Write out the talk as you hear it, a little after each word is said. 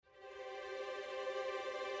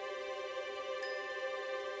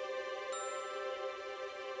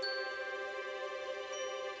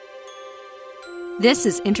This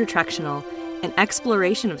is Intertrectional, an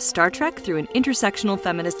exploration of Star Trek through an intersectional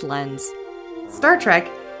feminist lens. Star Trek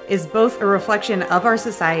is both a reflection of our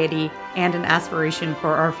society and an aspiration for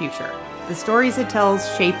our future. The stories it tells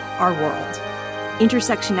shape our world.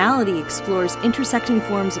 Intersectionality explores intersecting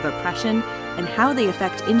forms of oppression and how they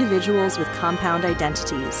affect individuals with compound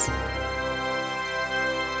identities.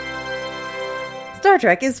 Star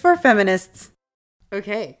Trek is for feminists.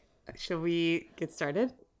 Okay, shall we get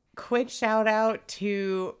started? Quick shout out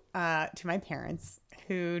to my parents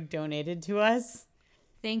who donated to us.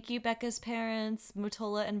 Thank you, Becca's parents,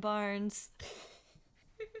 Motola and Barnes.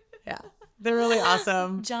 Yeah, they're really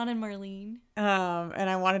awesome. John and Marlene. And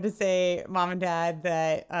I wanted to say, Mom and Dad,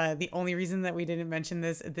 that the only reason that we didn't mention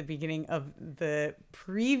this at the beginning of the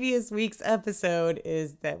previous week's episode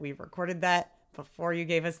is that we recorded that before you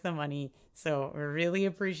gave us the money. So we really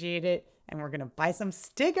appreciate it. And we're going to buy some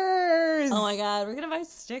stickers. Oh my God, we're going to buy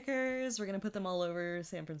stickers. We're going to put them all over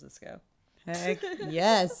San Francisco. Heck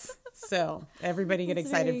yes. So everybody get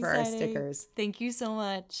excited for our stickers. Thank you so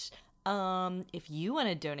much. If you want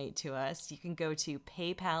to donate to us, you can go to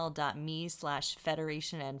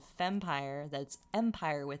paypal.me/Federation and Fempire. That's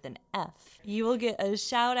Empire with an F. You will get a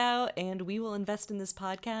shout out and we will invest in this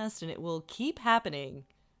podcast and it will keep happening.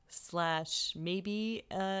 / maybe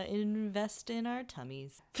invest in our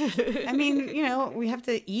tummies. I mean, you know, we have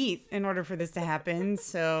to eat in order for this to happen.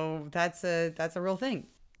 So that's a real thing.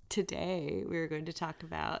 Today, we're going to talk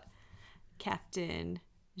about Captain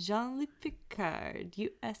Jean-Luc Picard,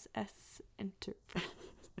 USS Enterprise.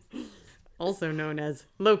 Also known as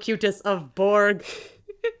Locutus of Borg.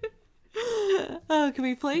 Oh, can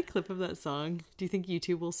we play a clip of that song? Do you think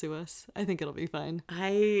YouTube will sue us? I think it'll be fine.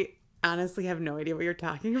 I honestly have no idea what you're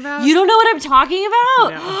talking about. You don't know what I'm talking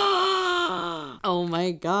about? No. Oh my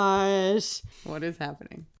gosh. What is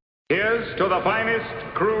happening? Here's to the finest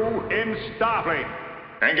crew in Starfleet.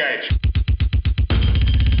 Engage.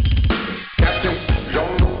 Captain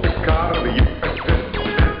Jean-Luc Picard of the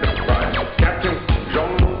USS Enterprise. Captain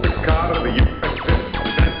Jean-Luc Picard of the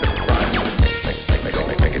USS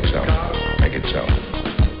Enterprise. Make it so. Make it so.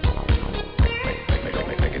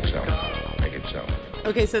 Make it so. Make it so.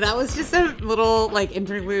 Okay, so that was just a little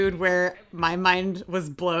interlude where my mind was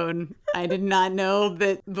blown. I did not know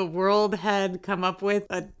that the world had come up with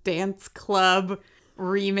a dance club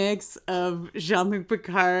remix of Jean-Luc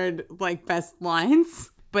Picard best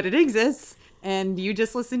lines, but it exists, and you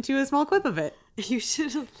just listened to a small clip of it. You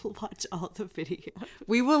should watch all the video.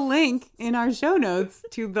 We will link in our show notes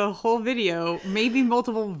to the whole video, maybe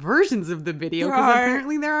multiple versions of the video, because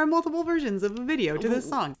apparently there are multiple versions of a video to this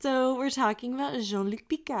song. So we're talking about Jean-Luc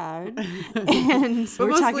Picard, and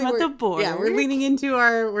we're talking about the Borg. Yeah,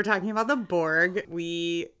 we're talking about the Borg.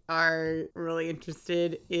 We are really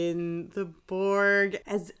interested in the Borg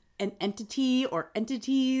as an entity or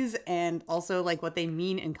entities, and also what they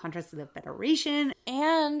mean in contrast to the Federation.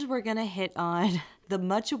 And we're gonna hit on the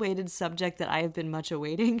much awaited subject that I have been much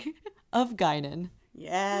awaiting of Guinan.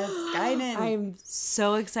 Yes, Guinan. I'm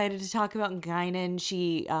so excited to talk about Guinan.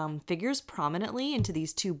 She figures prominently into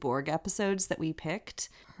these 2 Borg episodes that we picked.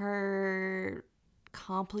 Her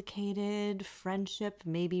complicated friendship,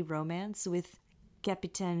 maybe romance, with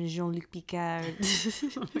Capitaine Jean-Luc Picard.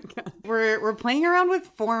 Oh my God. We're playing around with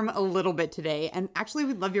form a little bit today, and actually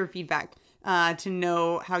we'd love your feedback to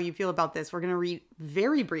know how you feel about this. We're going to read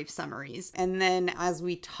very brief summaries, and then as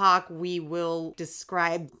we talk, we will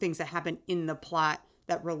describe things that happen in the plot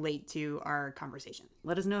that relate to our conversation.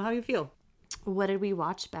 Let us know how you feel. What did we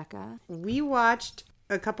watch, Becca? We watched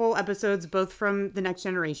a couple episodes, both from The Next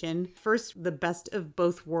Generation. First, The Best of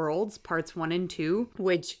Both Worlds, parts 1 and 2,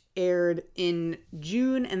 which aired in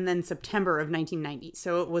June and then September of 1990.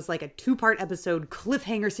 So it was like a 2-part episode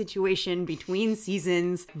cliffhanger situation between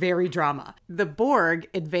seasons, very drama. The Borg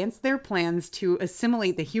advanced their plans to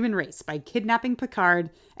assimilate the human race by kidnapping Picard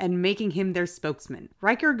and making him their spokesman.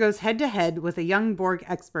 Riker goes head-to-head with a young Borg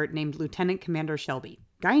expert named Lieutenant Commander Shelby.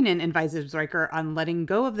 Guinan advises Riker on letting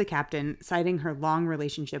go of the captain, citing her long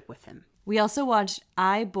relationship with him. We also watched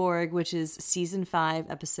I, Borg, which is season 5,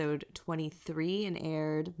 episode 23, and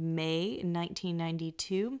aired May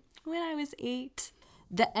 1992 when I was 8.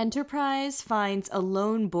 The Enterprise finds a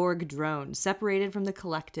lone Borg drone separated from the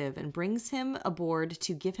collective and brings him aboard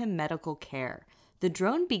to give him medical care. The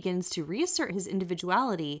drone begins to reassert his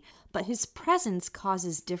individuality, but his presence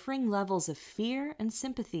causes differing levels of fear and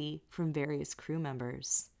sympathy from various crew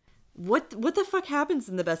members. What the fuck happens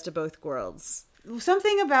in The Best of Both Worlds?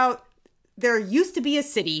 Something about there used to be a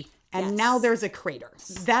city and now there's a crater.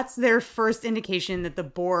 That's their first indication that the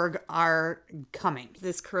Borg are coming.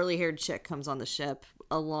 This curly-haired chick comes on the ship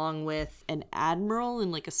along with an admiral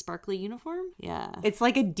in like a sparkly uniform. Yeah. It's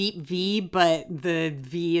like a deep V, but the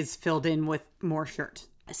V is filled in with more shirt.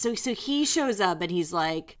 So he shows up and he's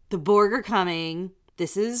like, the Borg are coming.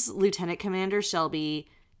 This is Lieutenant Commander Shelby.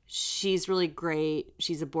 She's really great.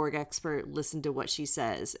 She's a Borg expert. Listen to what she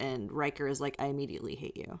says. And Riker is like, I immediately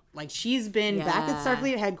hate you. Like, she's been back at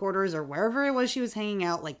Starfleet headquarters or wherever it was she was hanging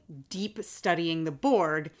out, like, deep studying the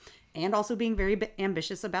Borg and also being very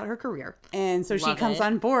ambitious about her career. And so she comes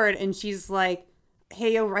on board and she's like,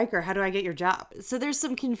 hey, yo, Riker, how do I get your job? So there's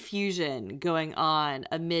some confusion going on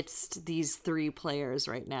amidst these three players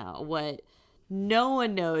right now. What no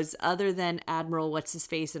one knows other than Admiral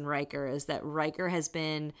What's-His-Face and Riker is that Riker has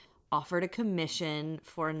been offered a commission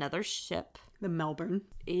for another ship. The Melbourne.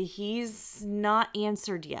 He's not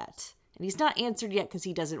answered yet. And he's not answered yet because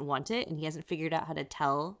he doesn't want it and he hasn't figured out how to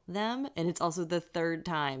tell them. And it's also the third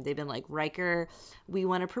time they've been like, Riker, we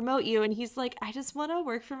want to promote you. And he's like, I just want to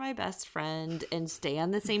work for my best friend and stay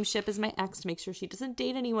on the same ship as my ex to make sure she doesn't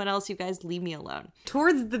date anyone else. You guys leave me alone.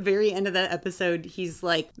 Towards the very end of that episode, he's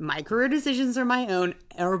like, my career decisions are my own.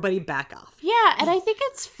 Everybody back off. Yeah, and I think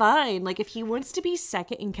it's fine. Like, if he wants to be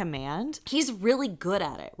second in command, he's really good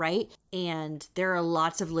at it, right? And there are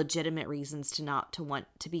lots of legitimate reasons to not to want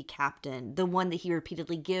to be captain. The one that he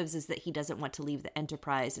repeatedly gives is that he doesn't want to leave the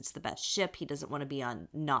Enterprise. It's the best ship. He doesn't want to be on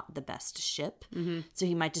not the best ship. Mm-hmm. So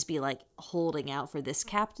he might just be like holding out for this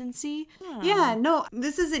captaincy. Yeah, no,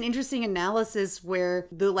 this is an interesting analysis where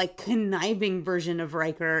the like conniving version of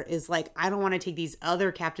Riker is like, I don't want to take these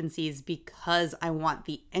other captaincies because I want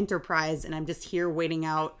the Enterprise and I'm just here waiting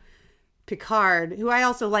out Picard, who I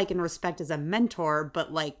also like and respect as a mentor,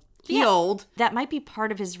 but like, old. That might be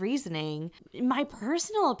part of his reasoning. My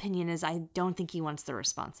personal opinion is I don't think he wants the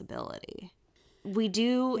responsibility. We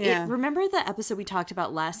do. Yeah. Remember the episode we talked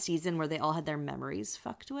about last season where they all had their memories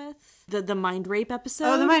fucked with? The mind rape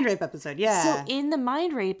episode? Oh, the mind rape episode. Yeah. So in the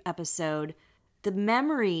mind rape episode, the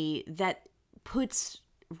memory that puts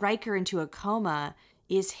Riker into a coma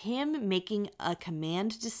is him making a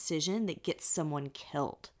command decision that gets someone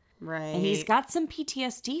killed. Right. And he's got some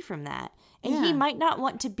PTSD from that. And he might not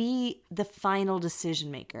want to be the final decision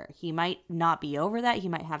maker. He might not be over that. He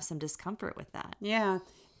might have some discomfort with that. Yeah.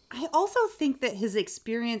 I also think that his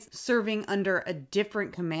experience serving under a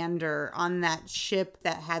different commander on that ship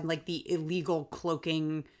that had like the illegal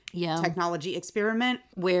cloaking technology experiment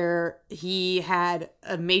where he had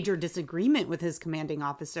a major disagreement with his commanding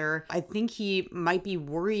officer. I think he might be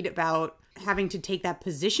worried about having to take that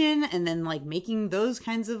position and then like making those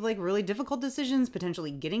kinds of like really difficult decisions, potentially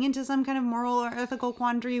getting into some kind of moral or ethical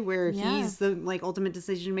quandary where he's the like ultimate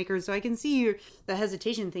decision maker. So I can see the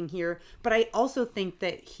hesitation thing here, but I also think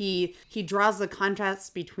that he draws the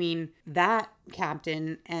contrast between that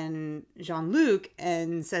captain and Jean-Luc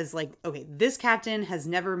and says like, okay, this captain has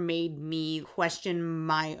never made me question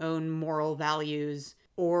my own moral values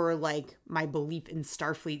or like my belief in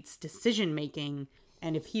Starfleet's decision making.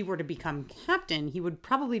 And if he were to become captain, he would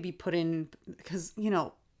probably be put in because, you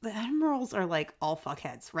know, the admirals are like all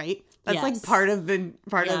fuckheads, right? That's like part of the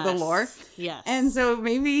lore. Yes. And so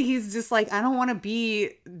maybe he's just like, I don't want to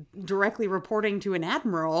be directly reporting to an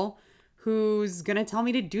admiral who's going to tell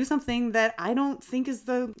me to do something that I don't think is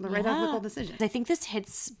the right ethical decision. I think this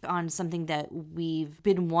hits on something that we've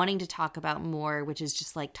been wanting to talk about more, which is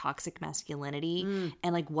just like toxic masculinity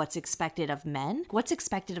and like what's expected of men. What's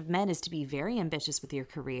expected of men is to be very ambitious with your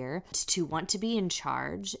career, to want to be in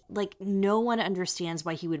charge. Like no one understands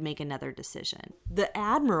why he would make another decision. The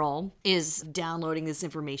Admiral is downloading this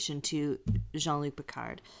information to Jean-Luc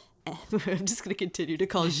Picard. I'm just going to continue to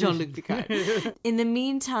call Jean-Luc Picard. In the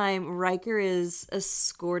meantime, Riker is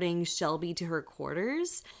escorting Shelby to her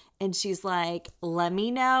quarters. And she's like, let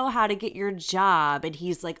me know how to get your job. And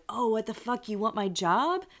he's like, oh, what the fuck? You want my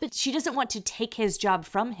job? But she doesn't want to take his job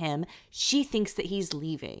from him. She thinks that he's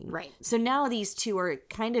leaving. Right. So now these two are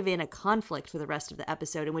kind of in a conflict for the rest of the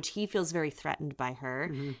episode in which he feels very threatened by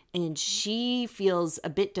her. Mm-hmm. And she feels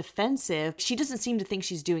a bit defensive. She doesn't seem to think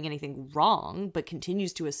she's doing anything wrong, but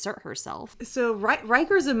continues to assert herself. So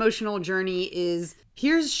Riker's emotional journey is,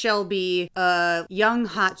 here's Shelby, a young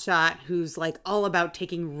hotshot who's like all about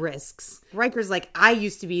taking risks. Riker's like, I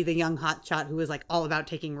used to be the young hotshot who was like all about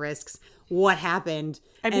taking risks. What happened?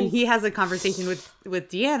 And he has a conversation with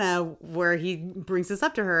Deanna where he brings this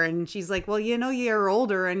up to her and she's like, well, you know, you're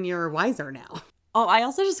older and you're wiser now. Oh, I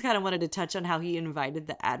also just kind of wanted to touch on how he invited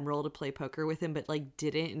the Admiral to play poker with him, but like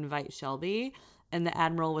didn't invite Shelby. And the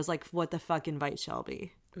Admiral was like, what the fuck, invite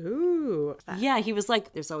Shelby? Ooh. Yeah, he was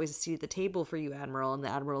like, there's always a seat at the table for you, Admiral. And the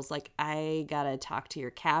Admiral's like, I gotta talk to your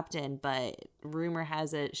captain, but rumor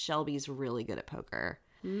has it Shelby's really good at poker.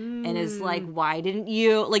 and is like, why didn't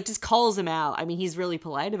you, like, just calls him out. I mean, he's really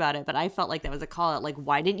polite about it, but I felt like that was a call out. Like,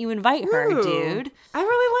 why didn't you invite her, Ooh. dude? I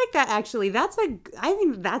really like that, actually. I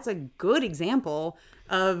think that's a good example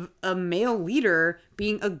of a male leader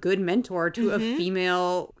being a good mentor to a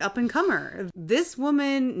female up-and-comer. This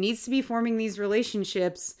woman needs to be forming these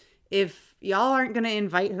relationships. If y'all aren't going to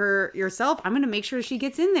invite her yourself, I'm going to make sure she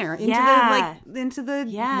gets in there where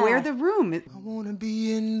the room. I wanna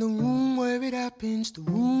be in the room where it happens, the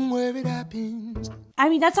room where it happens. I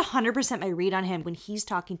mean, that's 100% my read on him when he's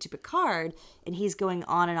talking to Picard and he's going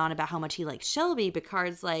on and on about how much he likes Shelby.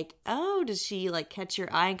 Picard's like, oh, does she like catch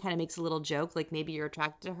your eye, and kind of makes a little joke like maybe you're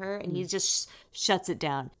attracted to her, and he just shuts it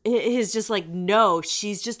down. He's just like, no,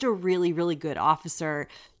 she's just a really, really good officer.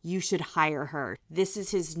 You should hire her. This is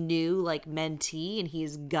his new like mentee and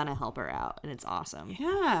he's gonna help her out, and it's awesome.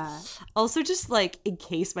 Yeah. Also, just like in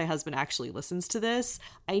case my husband actually listens to this,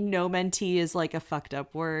 I know mentee is like a fucked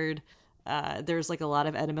up word. There's like a lot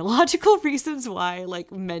of etymological reasons why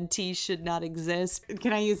like mentee should not exist.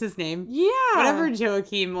 Can I use his name? Yeah. Whatever,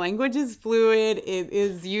 Joachim. Language is fluid. It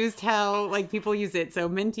is used how like people use it. So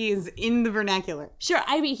mentee is in the vernacular. Sure.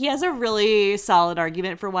 I mean, he has a really solid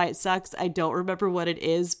argument for why it sucks. I don't remember what it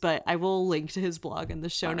is, but I will link to his blog in the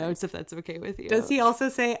show notes if that's okay with you. Does he also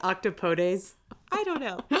say octopodes? I don't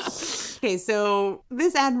know. Okay, so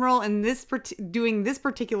this admiral and doing this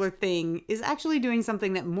particular thing is actually doing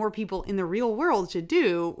something that more people in the real world should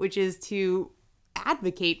do, which is to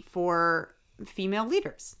advocate for female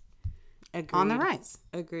leaders Agreed. on the rise.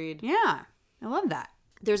 Agreed. Yeah, I love that.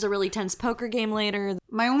 There's a really tense poker game later.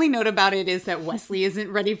 My only note about it is that Wesley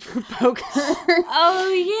isn't ready for poker.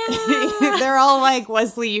 Oh, yeah. They're all like,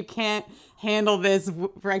 Wesley, you can't handle this.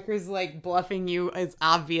 Riker's like bluffing you. It's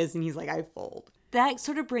obvious. And he's like, I fold. That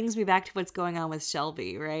sort of brings me back to what's going on with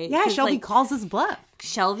Shelby, right? Yeah, 'Cause, Shelby like, calls his bluff.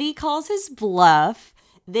 Shelby calls his bluff.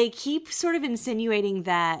 They keep sort of insinuating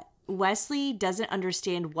that Wesley doesn't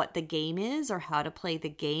understand what the game is or how to play the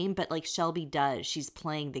game, but like Shelby does. She's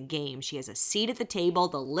playing the game. She has a seat at the table,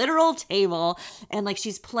 the literal table, and like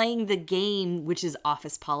she's playing the game, which is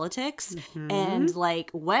office politics. And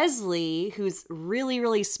like Wesley, who's really,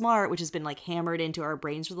 really smart, which has been like hammered into our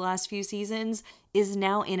brains for the last few seasons, is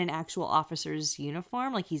now in an actual officer's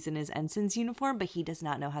uniform. Like he's in his ensign's uniform, but he does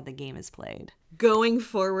not know how the game is played. Going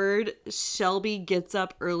forward, Shelby gets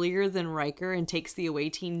up earlier than Riker and takes the away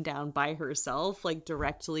team down by herself, like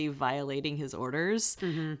directly violating his orders.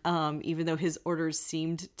 Even though his orders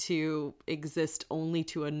seemed to exist only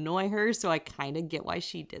to annoy her. So I kind of get why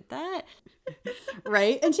she did that.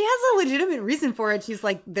 Right? And she has a legitimate reason for it. She's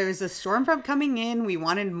like, there's a storm front coming in. We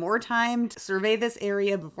wanted more time to survey this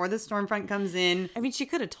area before the storm front comes in. I mean, she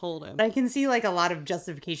could have told him. I can see like a lot of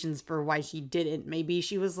justifications for why she didn't. Maybe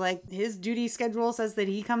she was like, his duty schedule says that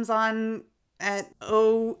he comes on at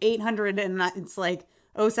 0800 and it's like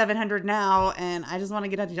 0700 now, and I just want to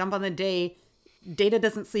get out to jump on the day. Data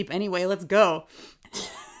doesn't sleep anyway. Let's go.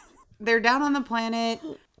 They're down on the planet.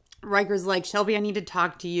 Riker's like, Shelby, I need to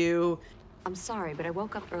talk to you. I'm sorry, but I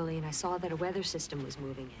woke up early and I saw that a weather system was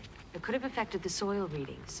moving in. It could have affected the soil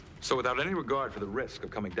readings. So without any regard for the risk of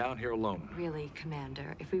coming down here alone, Really,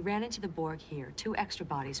 Commander, if we ran into the Borg here, 2 extra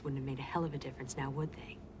bodies wouldn't have made a hell of a difference now, would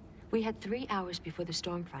they? We had 3 hours before the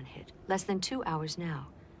storm front hit. Less than 2 hours now.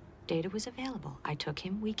 Data was available. I took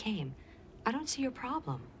him, we came. I don't see your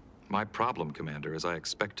problem. my problem, Commander, is I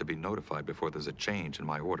expect to be notified before there's a change in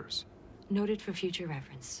my orders. Noted for future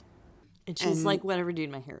reference. And she's like, whatever,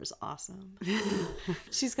 dude, my hair is awesome.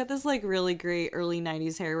 She's got this like really great early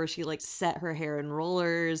 90s hair where she like set her hair in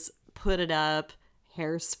rollers, put it up,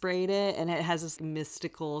 hairsprayed it, and it has this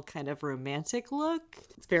mystical kind of romantic look.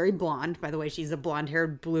 It's very blonde, by the way. She's a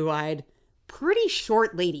blonde-haired, blue-eyed, pretty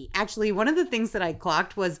short lady. Actually, one of the things that I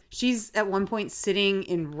clocked was she's at one point sitting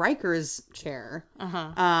in Riker's chair.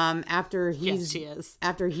 After he's she is.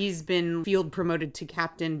 after he's been field promoted to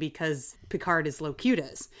captain because Picard is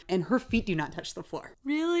Locutus, and her feet do not touch the floor.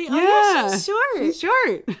 Really? Oh, yeah, she's short. She's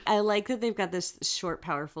short. I like that they've got this short,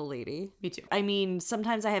 powerful lady. Me too. I mean,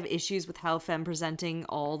 sometimes I have issues with how femme presenting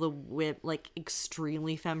all the like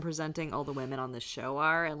extremely femme presenting all the women on this show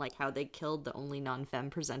are, and like how they killed the only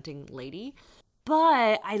non-femme presenting lady.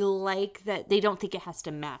 But I like that they don't think it has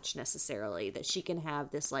to match necessarily, that she can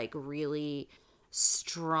have this like really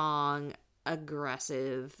strong,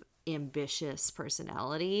 aggressive, ambitious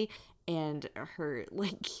personality and her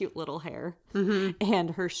like cute little hair and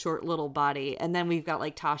her short little body. And then we've got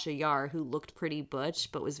like Tasha Yar, who looked pretty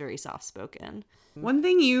butch but was very soft spoken. One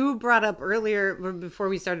thing you brought up earlier before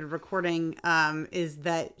we started recording is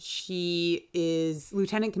that she is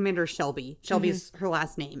Lieutenant Commander Shelby. Shelby is her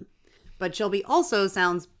last name. But Shelby also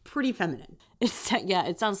sounds pretty feminine.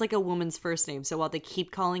 It sounds like a woman's first name. So while they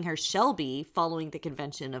keep calling her Shelby, following the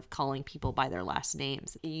convention of calling people by their last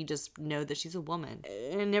names, you just know that she's a woman.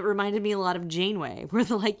 And it reminded me a lot of Janeway, where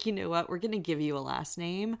they're like, you know what, we're going to give you a last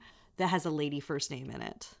name that has a lady first name in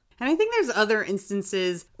it. And I think there's other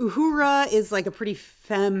instances. Uhura is like a pretty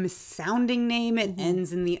femme sounding name. It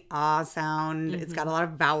ends in the ah sound. It's got a lot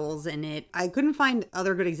of vowels in it. I couldn't find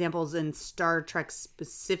other good examples in Star Trek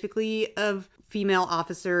specifically of female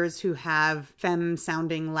officers who have femme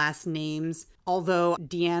sounding last names. Although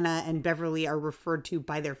Deanna and Beverly are referred to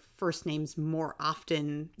by their first names more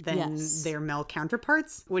often than their male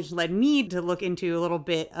counterparts, which led me to look into a little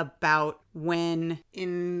bit about when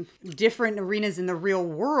in different arenas in the real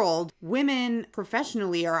world, women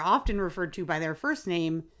professionally are often referred to by their first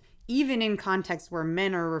name, even in contexts where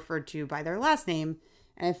men are referred to by their last name.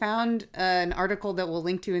 And I found an article that we'll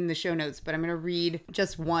link to in the show notes, but I'm going to read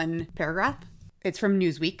just one paragraph. It's from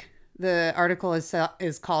Newsweek. The article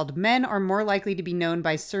is called "Men Are More Likely to Be Known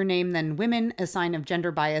by Surname Than Women, a Sign of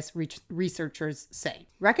Gender Bias," researchers say.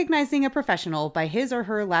 Recognizing a professional by his or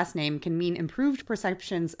her last name can mean improved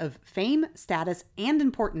perceptions of fame, status, and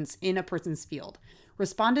importance in a person's field.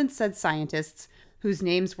 Respondents said scientists, whose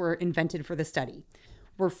names were invented for the study,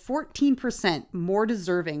 were 14% more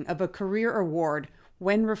deserving of a career award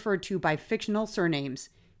when referred to by fictional surnames,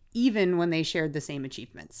 even when they shared the same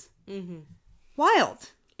achievements. Wild.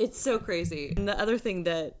 It's so crazy. And the other thing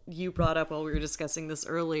that you brought up while we were discussing this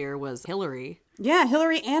earlier was Hillary. Yeah,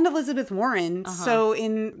 Hillary and Elizabeth Warren. So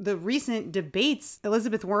in the recent debates,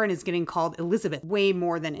 Elizabeth Warren is getting called Elizabeth way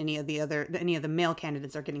more than any of the male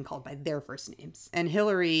candidates are getting called by their first names. And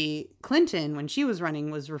Hillary Clinton, when she was running,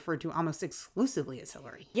 was referred to almost exclusively as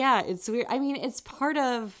Hillary. Yeah, it's weird. I mean, it's part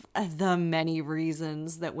of the many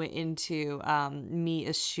reasons that went into me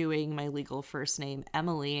eschewing my legal first name,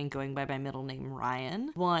 Emily, and going by my middle name,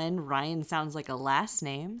 Ryan. One, Ryan sounds like a last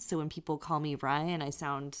name. So when people call me Ryan, I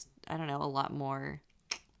sound, I don't know, a lot more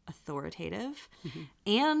authoritative.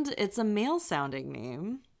 And it's a male sounding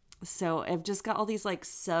name. So I've just got all these like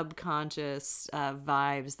subconscious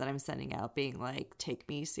vibes that I'm sending out being like, take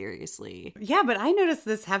me seriously. Yeah, but I noticed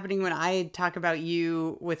this happening when I talk about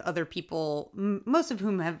you with other people, most of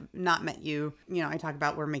whom have not met you. You know, I talk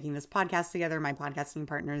about we're making this podcast together. My podcasting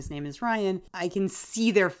partner's name is Ryan. I can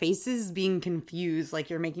see their faces being confused,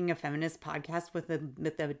 like you're making a feminist podcast with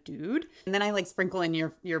a dude. And then I like sprinkle in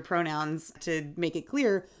your pronouns to make it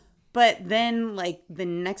clear. But then, like, the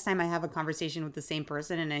next time I have a conversation with the same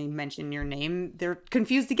person and I mention your name, they're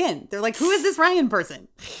confused again. They're like, who is this Ryan person?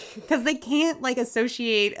 Because they can't, like,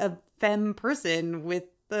 associate a femme person with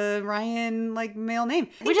the Ryan, like, male name.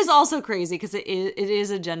 Which is also crazy because it is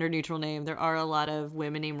a gender neutral name. There are a lot of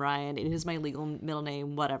women named Ryan. It is my legal middle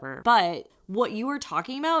name, whatever. But what you were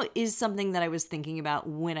talking about is something that I was thinking about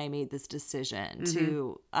when I made this decision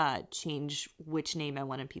to change which name I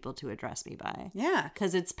wanted people to address me by. Yeah.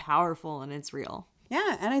 Because it's powerful and it's real.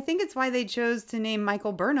 Yeah, and I think it's why they chose to name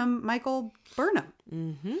Michael Burnham Michael Burnham.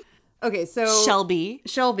 Okay, so Shelby.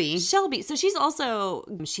 So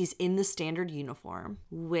She's in the standard uniform,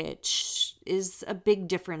 which is a big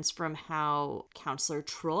difference from how Counselor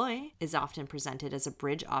Troy is often presented as a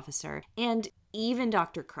bridge officer. And even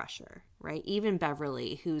Dr. Crusher, right? Even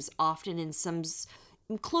Beverly, who's often in some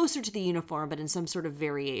closer to the uniform, but in some sort of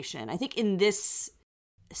variation. I think in this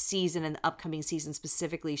season and the upcoming season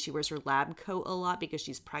specifically, she wears her lab coat a lot because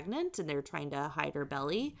she's pregnant and they're trying to hide her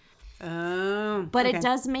belly. Oh, but okay. it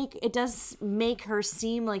does make her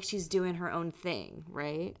seem like she's doing her own thing,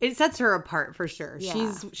 right? It sets her apart for sure.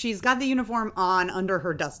 Yeah. She's got the uniform on under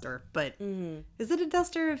her duster, but is it a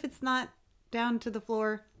duster if it's not down to the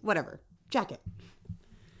floor? Whatever. Jacket.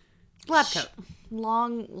 Lab coat.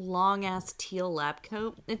 Long ass teal lab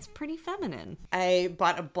coat. It's pretty feminine. I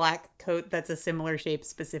bought a black coat that's a similar shape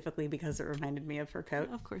specifically because it reminded me of her coat.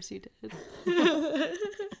 Of course you did.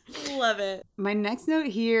 Love it. My next note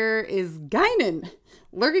here is Guinan,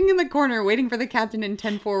 lurking in the corner waiting for the captain in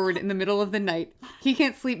 10 forward in the middle of the night. He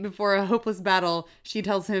can't sleep before a hopeless battle. She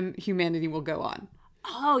tells him humanity will go on.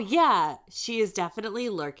 Oh, yeah. She is definitely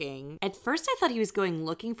lurking. At first, I thought he was going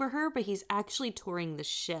looking for her, but he's actually touring the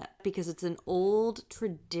ship because it's an old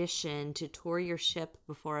tradition to tour your ship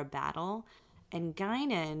before a battle. And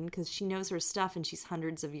Guinan, because she knows her stuff and she's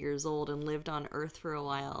hundreds of years old and lived on Earth for a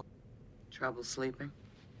while. Trouble sleeping?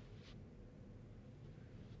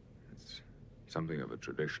 It's something of a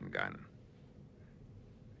tradition, Guinan.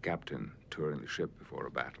 Captain touring the ship before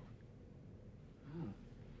a battle.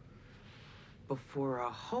 Before a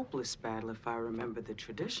hopeless battle, if I remember the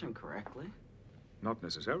tradition correctly. Not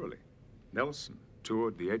necessarily. Nelson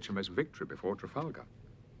toured the HMS Victory before Trafalgar.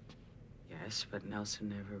 Yeah. Yes, but Nelson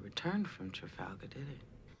never returned from Trafalgar, did he?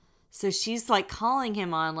 So she's like calling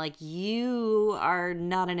him on, like, you are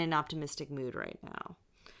not in an optimistic mood right now.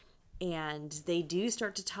 And they do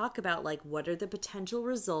start to talk about, like, what are the potential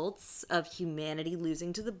results of humanity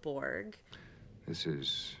losing to the Borg. This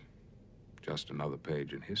is just another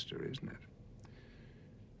page in history, isn't it?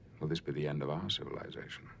 Will this be the end of our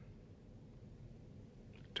civilization?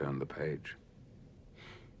 Turn the page.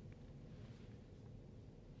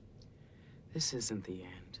 This isn't the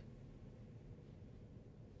end.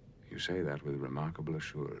 You say that with remarkable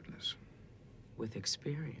assuredness. With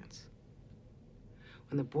experience.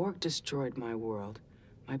 When the Borg destroyed my world,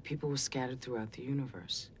 my people were scattered throughout the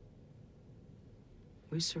universe.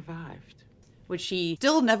 We survived. Which she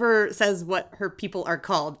still never says what her people are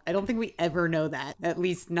called. I don't think we ever know that. At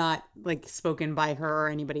least not, like, spoken by her or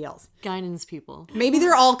anybody else. Guinan's people. Maybe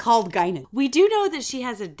they're all called Guinan. We do know that she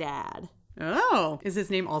has a dad. Oh. Is his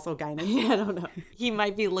name also Guinan? I don't know. He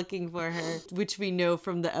might be looking for her, which we know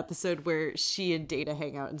from the episode where she and Data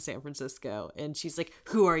hang out in San Francisco. And she's like,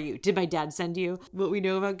 who are you? Did my dad send you? What we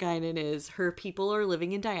know about Guinan is her people are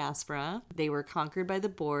living in diaspora. They were conquered by the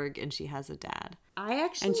Borg, and she has a dad.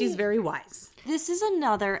 And she's very wise. This is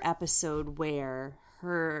another episode where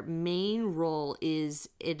her main role is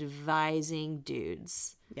advising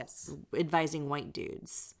dudes. Yes. Advising white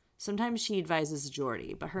dudes. Sometimes she advises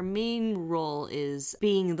Geordi, but her main role is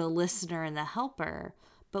being the listener and the helper.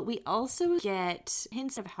 But we also get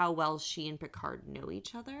hints of how well she and Picard know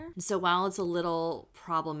each other. So while it's a little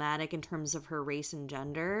problematic in terms of her race and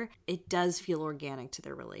gender, it does feel organic to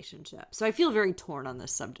their relationship. So I feel very torn on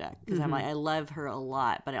this subject because I'm like, I love her a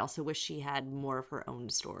lot, but I also wish she had more of her own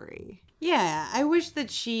story. Yeah, I wish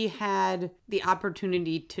that she had the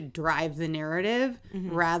opportunity to drive the narrative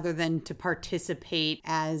rather than to participate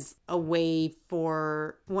as a way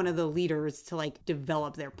for one of the leaders to, like,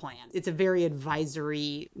 develop their plan. It's a very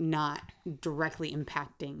advisory, not directly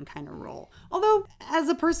impacting kind of role. Although, as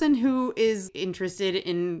a person who is interested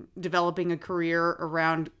in developing a career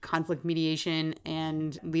around conflict mediation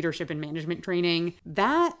and leadership and management training,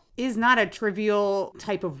 that is not a trivial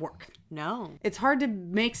type of work. No. It's hard to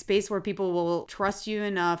make space where people will trust you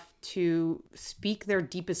enough to speak their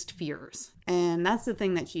deepest fears. And that's the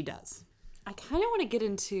thing that she does. I kind of want to get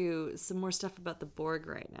into some more stuff about the Borg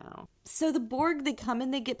right now. So the Borg, they come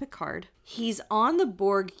and they get Picard. He's on the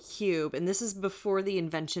Borg cube, and this is before the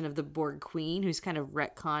invention of the Borg Queen, who's kind of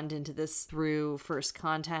retconned into this through First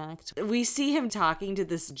Contact. We see him talking to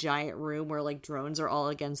this giant room where, like, drones are all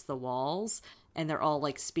against the walls, and they're all,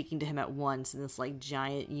 like, speaking to him at once in this, like,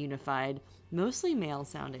 giant, unified, mostly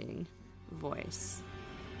male-sounding voice.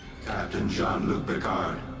 Captain Jean-Luc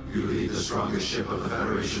Picard, you lead the strongest ship of the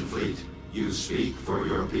Federation fleet. You speak for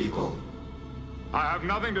your people. I have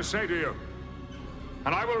nothing to say to you,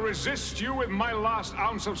 and I will resist you with my last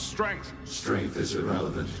ounce of strength. Strength is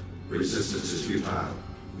irrelevant. Resistance is futile.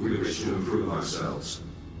 We wish to improve ourselves.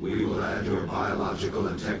 We will add your biological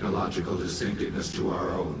and technological distinctiveness to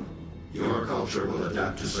our own. Your culture will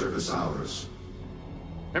adapt to service ours.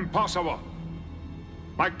 Impossible.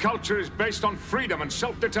 My culture is based on freedom and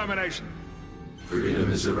self-determination. Freedom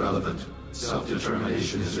is irrelevant.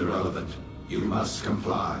 Self-determination is irrelevant. You must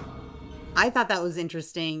comply. I thought that was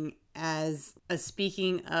interesting as a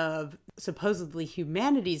speaking of supposedly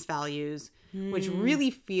humanity's values, which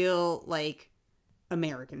really feel like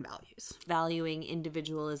American values. Valuing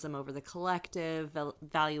individualism over the collective,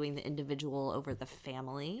 valuing the individual over the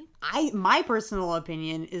family. My personal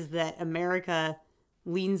opinion is that America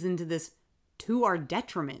leans into this to our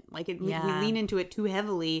detriment. Like, we lean into it too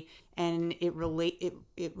heavily, and it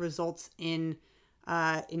results in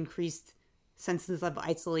increased senses of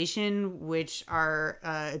isolation, which are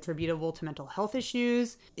attributable to mental health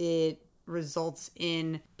issues. It results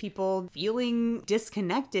in people feeling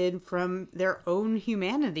disconnected from their own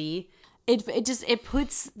humanity. It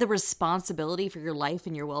puts the responsibility for your life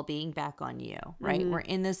and your well-being back on you, right? We're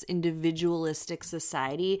in this individualistic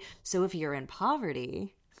society, so if you're in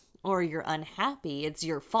poverty or you're unhappy, it's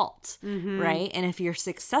your fault, right? And if you're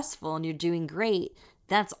successful and you're doing great,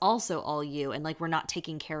 that's also all you, and, like, we're not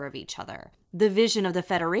taking care of each other. The vision of the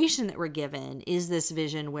Federation that we're given is this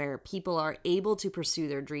vision where people are able to pursue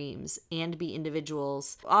their dreams and be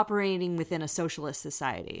individuals operating within a socialist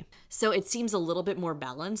society. So it seems a little bit more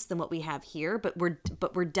balanced than what we have here, but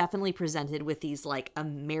we're definitely presented with these, like,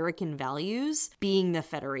 American values being the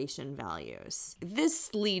Federation values.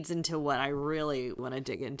 This leads into what I really want to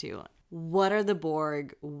dig into. What are the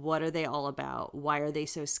Borg? What are they all about? Why are they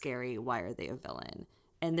so scary? Why are they a villain?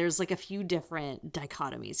 And there's like a few different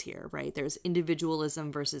dichotomies here, right? There's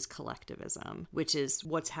individualism versus collectivism, which is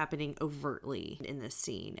what's happening overtly in this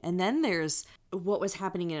scene. And then there's what was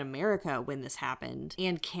happening in America when this happened,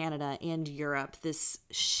 and Canada and Europe, this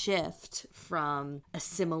shift from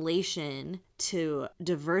assimilation to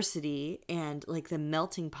diversity and like the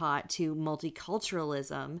melting pot to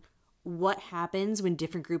multiculturalism. What happens when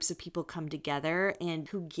different groups of people come together, and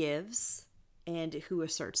who gives and who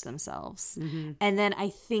asserts themselves. And then I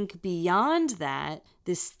think beyond that,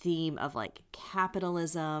 this theme of like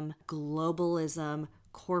capitalism, globalism,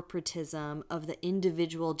 corporatism, of the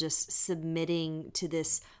individual just submitting to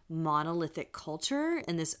this monolithic culture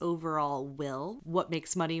and this overall will, what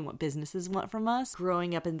makes money and what businesses want from us,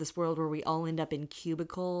 growing up in this world where we all end up in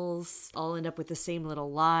cubicles, all end up with the same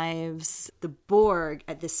little lives. The Borg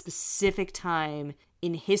at this specific time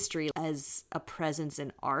in history as a presence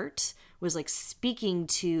in art was like speaking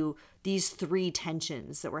to these three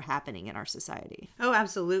tensions that were happening in our society. Oh,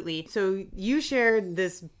 absolutely. So you shared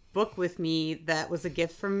this book with me that was a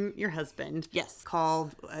gift from your husband. Yes.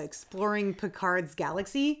 Called Exploring Picard's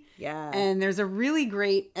Galaxy. Yeah. And there's a really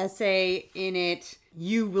great essay in it,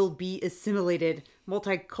 You Will Be Assimilated,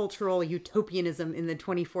 Multicultural Utopianism in the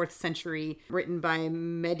 24th Century, written by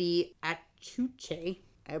Mehdi Achuche.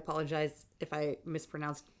 I apologize if I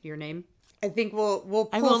mispronounced your name. I think we'll pull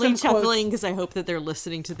I'm only some quotes. chuckling because I hope that they're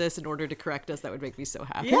listening to this in order to correct us. That would make me so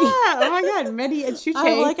happy. Yeah, oh my God, Mehdi Achuche.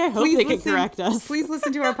 I hope they can correct us. Please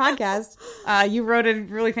listen to our podcast. You wrote a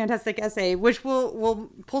really fantastic essay, which we'll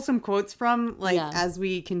pull some quotes from, as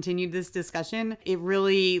we continued this discussion. It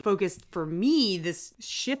really focused for me this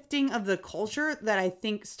shifting of the culture that I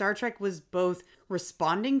think Star Trek was both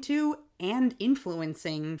responding to and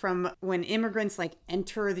influencing. From when immigrants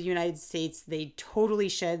enter the United States, they totally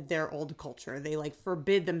shed their old culture. They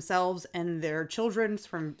forbid themselves and their children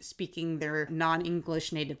from speaking their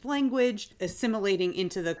non-English native language. Assimilating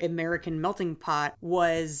into the American melting pot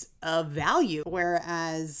was a value,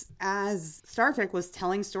 whereas as Star Trek was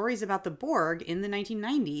telling stories about the Borg in the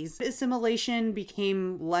 1990s, assimilation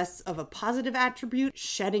became less of a positive attribute.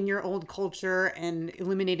 Shedding your old culture and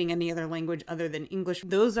eliminating any other language other than English,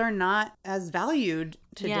 those are not as valued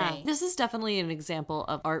today. Yeah, this is definitely an example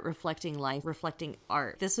of art reflecting life, reflecting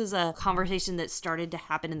art. This was a conversation that started to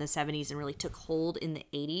happen in the 70s and really took hold in the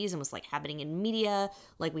 80s and was happening in media.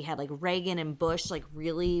 We had Reagan and Bush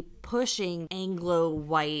really pushing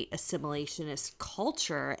Anglo-white assimilationist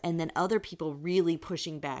culture, and then other people really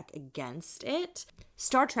pushing back against it.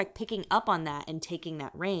 Star Trek picking up on that and taking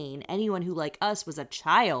that reign. Anyone who, like us, was a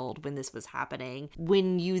child when this was happening,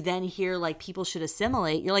 when you then hear people should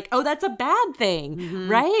assimilate, you're like, oh, that's a bad thing,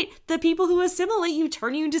 right? The people who assimilate you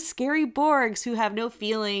turn you into scary Borgs who have no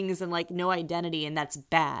feelings and no identity, and that's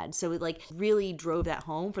bad. So it really drove that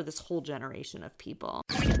home for this whole generation of people.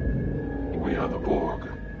 We are the Borg.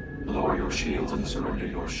 Lower your shields and surrender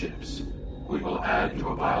your ships. We will add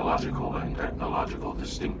your biological and technological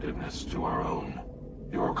distinctiveness to our own.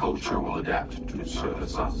 Your culture will adapt to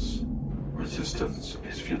service us. Resistance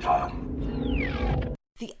is futile.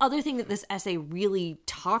 The other thing that this essay really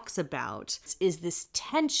talks about is this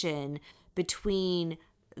tension between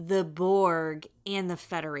the Borg and the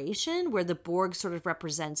Federation, where the Borg sort of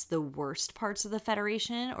represents the worst parts of the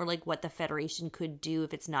Federation, or what the Federation could do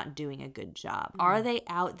if it's not doing a good job. Are they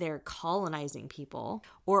out there colonizing people,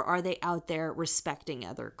 or are they out there respecting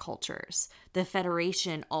other cultures? The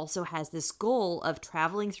Federation also has this goal of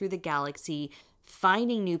traveling through the galaxy,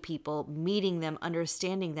 finding new people, meeting them,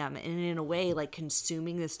 understanding them, and in a way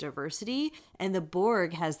consuming this diversity. And the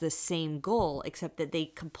Borg has the same goal, except that they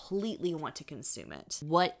completely want to consume it.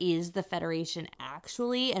 What is the Federation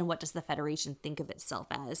actually, and what does the Federation think of itself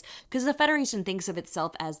as? Because the Federation thinks of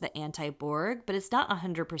itself as the anti-Borg, but it's not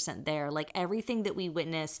 100% there. Everything that we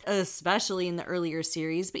witness, especially in the earlier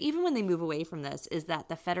series, but even when they move away from this, is that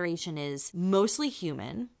the Federation is mostly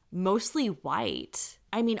human, mostly white.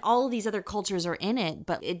 I mean, all of these other cultures are in it,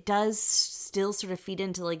 but it does still sort of feed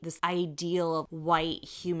into this ideal of white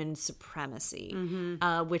human supremacy,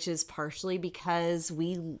 which is partially because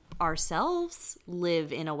we ourselves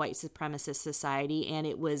live in a white supremacist society, and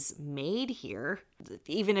it was made here.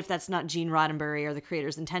 Even if that's not Gene Roddenberry or the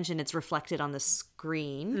creator's intention, it's reflected on the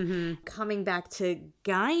screen. Coming back to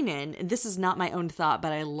Guinan, and this is not my own thought,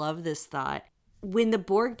 but I love this thought. When the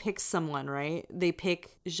Borg picks someone, right, they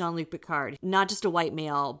pick Jean-Luc Picard, not just a white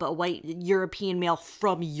male, but a white European male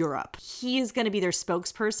from Europe. He is going to be their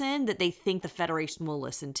spokesperson that they think the Federation will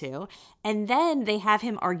listen to. And then they have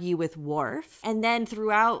him argue with Worf. And then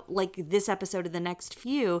throughout this episode and the next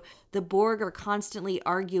few, the Borg are constantly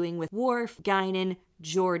arguing with Worf, Guinan,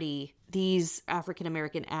 Geordi, these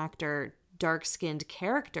African-American actor dark-skinned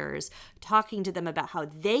characters, talking to them about how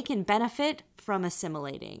they can benefit from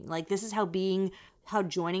assimilating. Like, this is how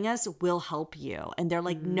joining us will help you. And they're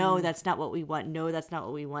like, no, that's not what we want. No, that's not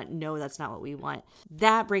what we want. No, that's not what we want.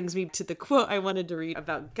 That brings me to the quote I wanted to read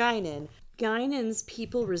about Guinan. Guinan's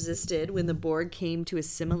people resisted when the Borg came to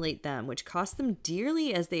assimilate them, which cost them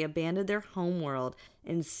dearly as they abandoned their homeworld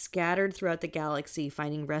and scattered throughout the galaxy,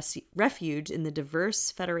 finding refuge in the diverse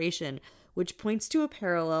Federation, which points to a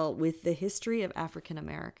parallel with the history of African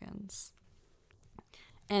Americans.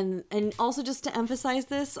 And also, just to emphasize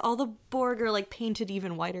this, all the Borg are like painted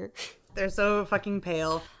even whiter. They're so fucking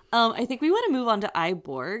pale. I think we want to move on to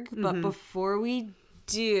Iborg, but before we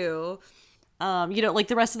do, like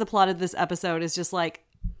the rest of the plot of this episode is just like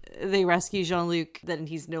they rescue Jean-Luc, then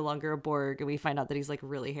he's no longer a Borg, and we find out that he's like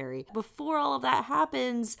really hairy. Before all of that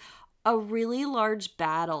happens, a really large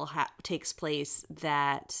battle takes place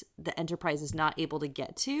that the Enterprise is not able to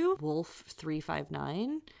get to. Wolf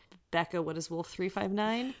 359. Becca, what is Wolf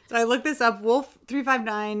 359? So I looked this up. Wolf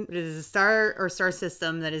 359 is a star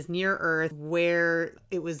system that is near Earth, where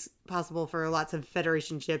it was possible for lots of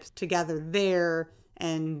Federation ships to gather there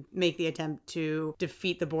and make the attempt to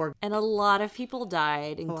defeat the Borg. And a lot of people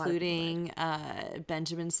died, including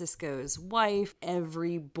Benjamin Sisko's wife,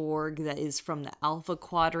 every Borg that is from the Alpha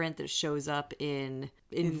Quadrant that shows up in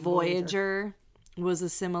Voyager was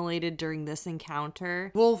assimilated during this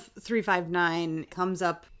encounter. Wolf 359 comes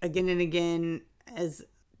up again and again as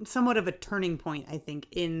somewhat of a turning point, I think,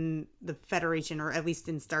 in the Federation, or at least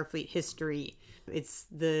in Starfleet history. It's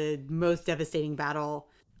the most devastating battle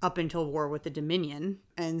up until war with the Dominion,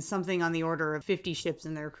 and something on the order of 50 ships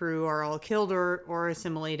and their crew are all killed or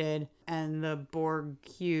assimilated, and the Borg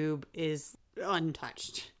cube is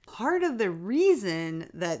untouched. Part of the reason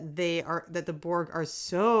that the Borg are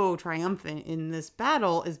so triumphant in this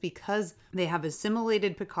battle is because they have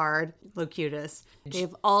assimilated Picard, Locutus. They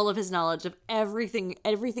have all of his knowledge of everything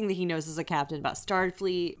that he knows as a captain about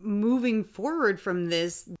Starfleet. Moving forward from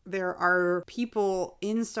this, there are people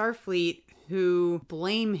in Starfleet who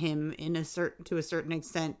blame him to a certain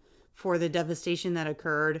extent for the devastation that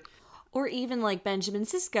occurred. Or even like Benjamin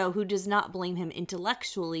Sisko, who does not blame him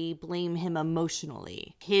intellectually, blame him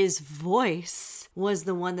emotionally. His voice was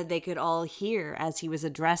the one that they could all hear as he was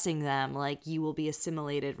addressing them, like, you will be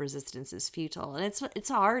assimilated, resistance is futile. And it's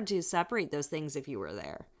hard to separate those things if you were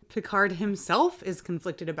there. Picard himself is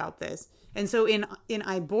conflicted about this. And so in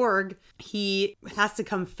Iborg, he has to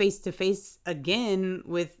come face to face again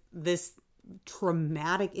with this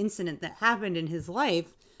traumatic incident that happened in his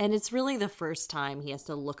life. And it's really the first time he has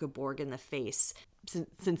to look a Borg in the face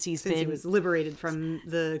since he was liberated from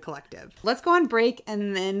the collective. Let's go on break,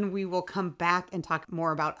 and then we will come back and talk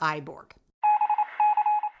more about Iborg.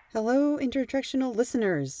 Hello, intertextual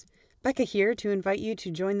listeners. Becca here to invite you to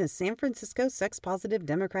join the San Francisco Sex Positive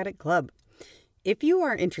Democratic Club. If you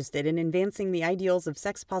are interested in advancing the ideals of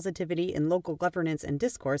sex positivity in local governance and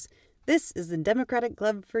discourse, this is the Democratic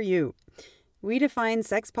Club for you. We define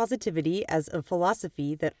sex positivity as a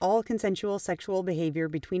philosophy that all consensual sexual behavior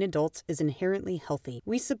between adults is inherently healthy.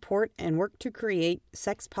 We support and work to create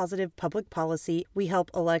sex-positive public policy. We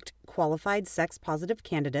help elect qualified sex-positive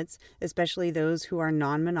candidates, especially those who are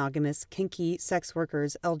non-monogamous, kinky, sex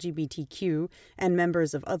workers, LGBTQ, and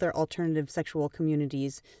members of other alternative sexual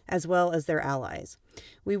communities, as well as their allies.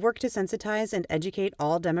 We work to sensitize and educate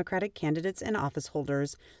all Democratic candidates and office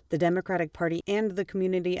holders, the Democratic Party, and the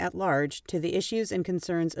community at large to the issues and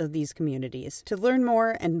concerns of these communities. To learn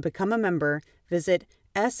more and become a member, visit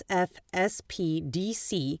sfspdc.org.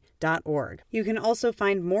 You can also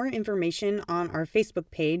find more information on our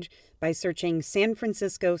Facebook page by searching San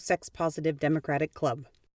Francisco Sex Positive Democratic Club.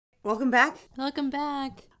 Welcome back. Welcome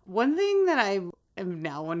back. One thing that I am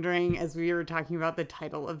now wondering, as we were talking about the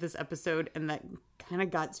title of this episode, and that kind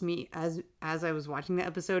of got to me as I was watching the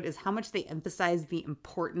episode, is how much they emphasize the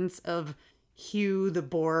importance of Hugh the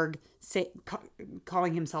Borg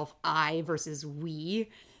calling himself I versus we.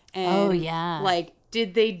 And like,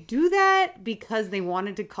 did they do that because they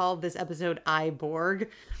wanted to call this episode Iborg?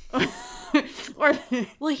 Or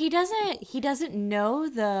well, he doesn't know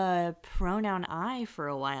the pronoun I for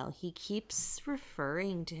a while. He keeps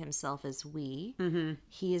referring to himself as we. Mm-hmm.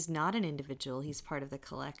 He is not an individual. He's part of the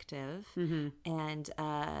collective. Mm-hmm. And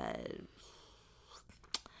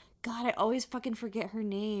God, I always fucking forget her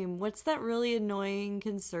name. What's that really annoying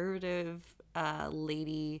conservative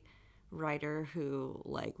lady writer who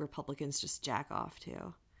like Republicans just jack off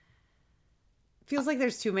to? Feels like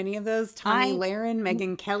there's too many of those. Tommy Lahren,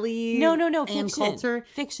 Megyn Kelly. No. Ann Coulter.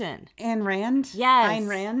 Fiction. Ayn Rand. Yes. Ayn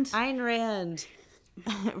Rand. Ayn Rand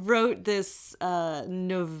wrote this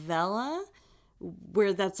novella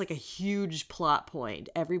where that's like a huge plot point.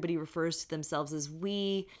 Everybody refers to themselves as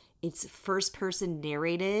we. It's first person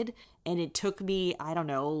narrated, and it took me, I don't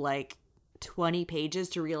know, like 20 pages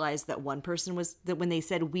to realize that one person was, that when they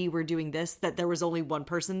said we were doing this, that there was only one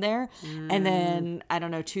person there. And then, I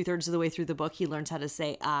don't know, 2/3 of the way through the book, he learns how to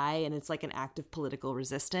say I, and it's like an act of political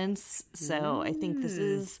resistance. So I think this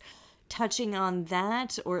is touching on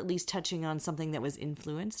that, or at least touching on something that was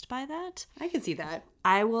influenced by that. I can see that.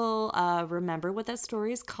 I will remember what that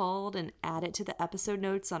story is called and add it to the episode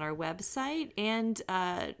notes on our website. And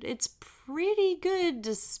it's pretty good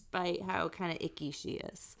despite how kind of icky she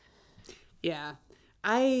is. Yeah.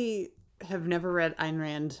 I have never read Ayn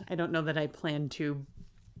Rand. I don't know that I plan to.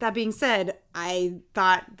 That being said, I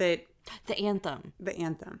thought that... The Anthem.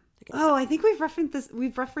 Oh, I think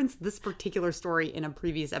we've referenced this particular story in a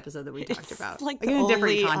previous episode that we talked about. It's like in the a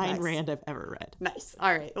different only context. Ayn Rand I've ever read. Nice.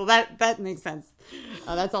 All right. Well, that makes sense.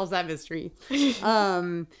 That solves that mystery.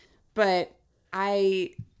 But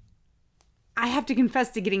I have to confess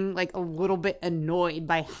to getting like a little bit annoyed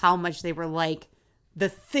by how much they were like, the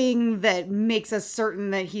thing that makes us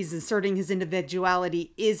certain that he's asserting his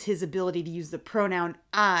individuality is his ability to use the pronoun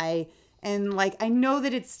I. And like, I know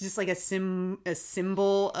that it's just like a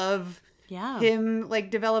symbol of him like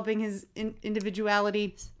developing his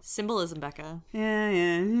individuality. Symbolism, Becca.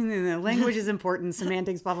 Yeah. Language is important.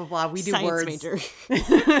 Semantics, blah, blah, blah. We do Science words. major.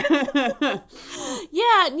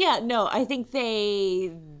 Yeah. No, I think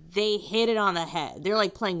they hit it on the head. They're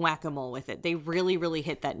like playing whack-a-mole with it. They really, really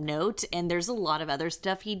hit that note. And there's a lot of other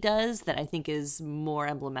stuff he does that I think is more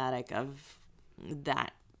emblematic of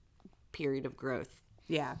that period of growth.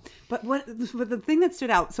 Yeah. But the thing that stood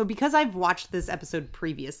out, so because I've watched this episode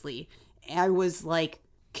previously, I was like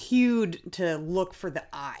cued to look for the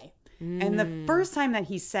I. And the first time that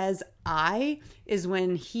he says I is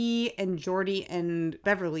when he and Geordi and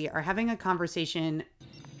Beverly are having a conversation.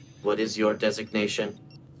 What is your designation?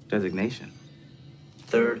 Designation?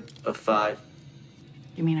 3rd of 5.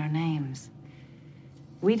 You mean our names?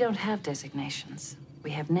 We don't have designations.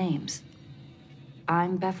 We have names.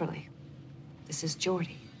 I'm Beverly. This is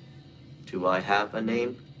Geordi. Do I have a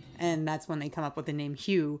name? And that's when they come up with the name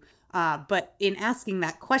Hugh. But in asking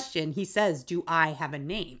that question, he says, do I have a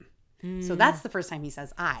name? So that's the first time he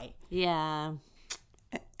says I. Yeah.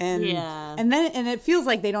 And it feels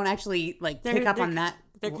like they don't actually like pick up on that.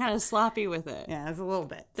 They're kind of sloppy with it. Yeah, it's a little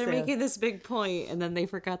bit. They're making this big point, and then they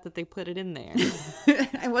forgot that they put it in there.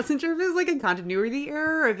 I wasn't sure if it was like a continuity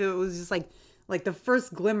error or if it was just like the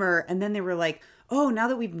first glimmer, and then they were like, oh, now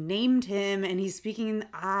that we've named him and he's speaking in the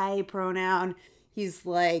I pronoun, he's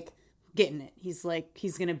like getting it. He's like,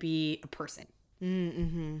 he's going to be a person.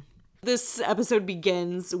 Mm-hmm. This episode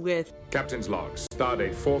begins with Captain's logs,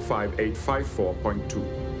 stardate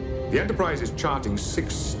 45854.2. The Enterprise is charting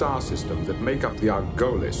 6 star systems that make up the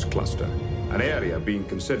Argolis cluster, an area being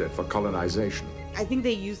considered for colonization. I think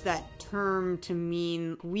they use that term to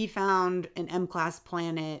mean we found an M-class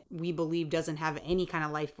planet we believe doesn't have any kind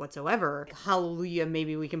of life whatsoever. Hallelujah,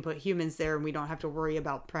 maybe we can put humans there and we don't have to worry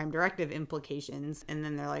about Prime Directive implications. And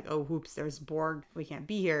then they're like, oh, whoops, there's Borg. We can't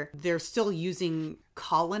be here. They're still using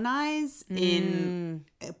colonize in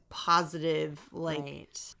a positive,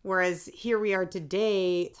 whereas here we are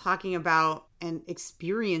today talking about and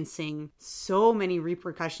experiencing so many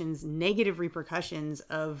repercussions, negative repercussions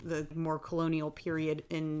of the more colonial period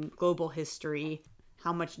in global history,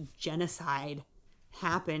 how much genocide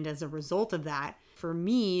happened as a result of that. For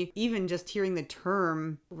me, even just hearing the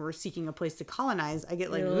term, we're seeking a place to colonize, I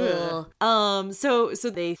get like, ugh. So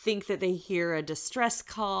they think that they hear a distress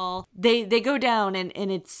call. They go down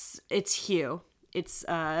and it's Hugh. It's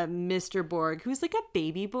Mr. Borg, who's like a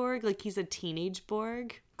baby Borg, like he's a teenage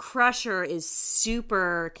Borg. Crusher is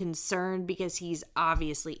super concerned because he's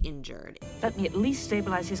obviously injured. Let me at least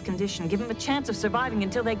stabilize his condition, give him a chance of surviving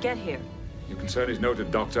until they get here. Your concern is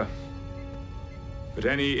noted, Doctor. But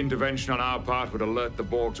any intervention on our part would alert the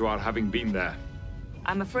Borg to our having been there.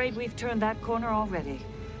 I'm afraid we've turned that corner already.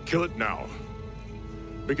 Kill it now.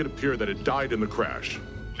 Make it appear that it died in the crash.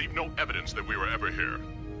 Leave no evidence that we were ever here.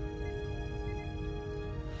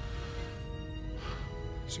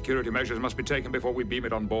 Security measures must be taken before we beam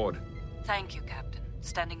it on board. Thank you, Captain.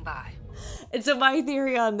 Standing by. And so my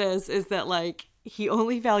theory on this is that, like, he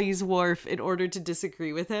only values Worf in order to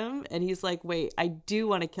disagree with him. And he's like, wait, I do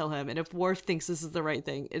want to kill him. And if Worf thinks this is the right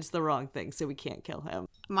thing, it's the wrong thing. So we can't kill him.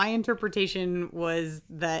 My interpretation was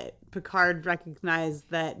that Picard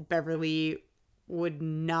recognized that Beverly would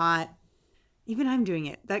not, even I'm doing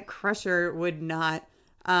it, that Crusher would not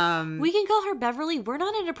We can call her Beverly. We're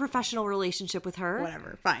not in a professional relationship with her.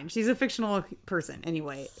 Whatever, fine. She's a fictional person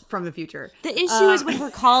anyway from the future. The issue is when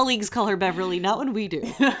her colleagues call her Beverly, not when we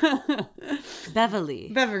do.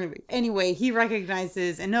 Beverly. Anyway, he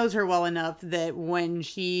recognizes and knows her well enough that when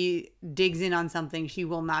she digs in on something, she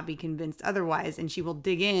will not be convinced otherwise, and she will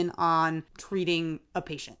dig in on treating a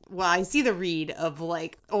patient. Well, I see the read of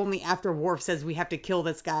like only after Worf says we have to kill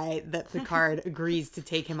this guy that Picard agrees to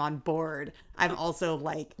take him on board. I'm also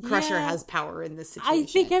like, Crusher has power in this situation. I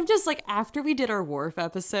think I'm just like, after we did our Worf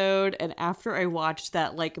episode and after I watched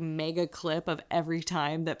that like mega clip of every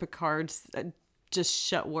time that Picard just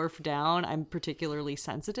shut Worf down, I'm particularly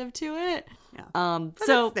sensitive to it. Yeah.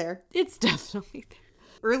 So it's there. It's definitely there.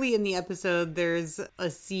 Early in the episode, there's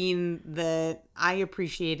a scene that I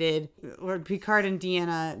appreciated where Picard and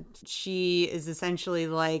Deanna, she is essentially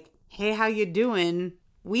like, hey, how you doing?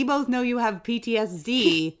 We both know you have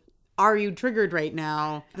PTSD. Are you triggered right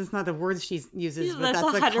now? That's not the words she uses, but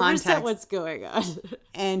that's the context. What's going on.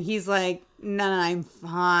 And he's like, no, I'm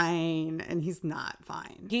fine. And he's not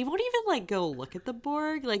fine. He won't even like go look at the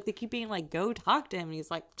Borg. Like they keep being like, go talk to him. And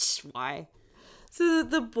he's like, why? So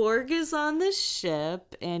the Borg is on the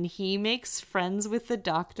ship and he makes friends with the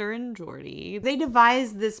Doctor and Geordi. They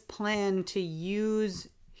devise this plan to use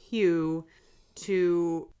Hugh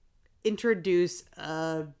to introduce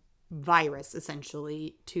a virus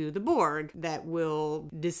essentially to the Borg that will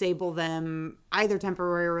disable them either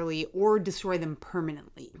temporarily or destroy them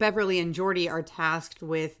permanently. Beverly and Geordi are tasked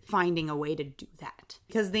with finding a way to do that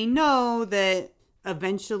because they know that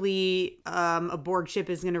eventually a Borg ship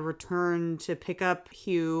is going to return to pick up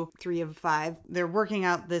Hugh, 3 of 5. They're working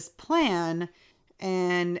out this plan,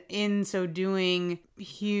 and in so doing,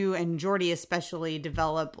 Hugh and Geordi especially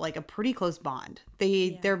develop like a pretty close bond.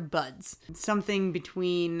 They're buds. Something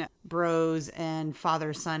between bros and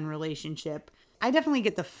father-son relationship. I definitely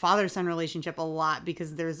get the father-son relationship a lot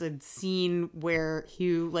because there's a scene where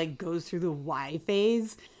Hugh like goes through the Y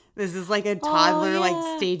phase. This is like a toddler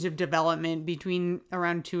like stage of development between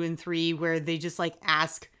around 2 and 3 where they just like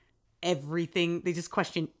ask everything. They just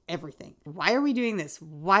question everything. Why are we doing this?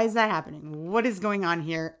 Why is that happening? What is going on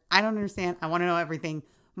here? I don't understand. I want to know everything.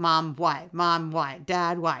 Mom, why? Mom, why?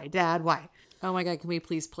 Dad, why? Dad, why? Oh my God, can we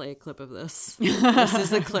please play a clip of this? This is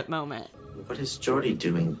the clip moment. What is Geordi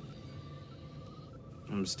doing?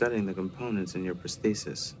 I'm studying the components in your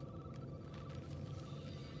prosthesis.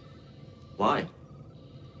 Why?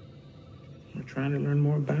 We're trying to learn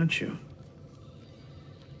more about you.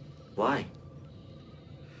 Why?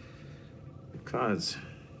 Because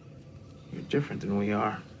you're different than we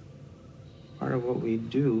are. Part of what we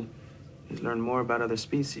do is learn more about other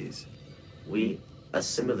species. We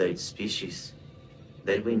assimilate species.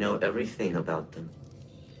 Then we know everything about them.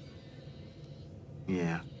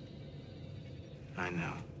 Yeah. I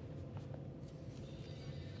know.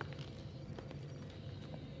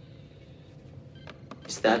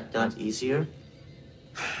 Is that not easier?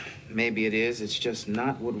 Maybe it is. It's just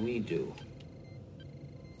not what we do.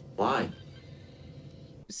 Why?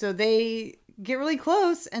 So they get really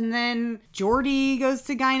close, and then Geordi goes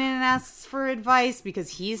to Guinan and asks for advice because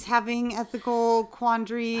he's having ethical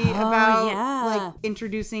quandary about like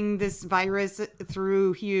introducing this virus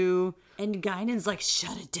through Hugh. And Guinan's like,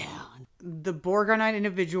 shut it down. The Borg are not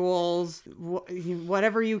individuals.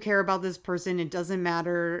 Whatever you care about this person, it doesn't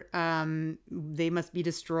matter. They must be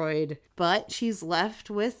destroyed. But she's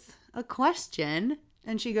left with a question.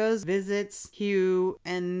 And she goes, visits Hugh,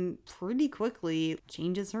 and pretty quickly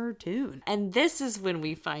changes her tune. And this is when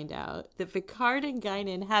we find out that Picard and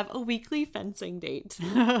Guinan have a weekly fencing date.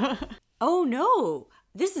 Oh no,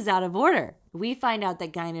 this is out of order. We find out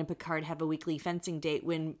that Guinan and Picard have a weekly fencing date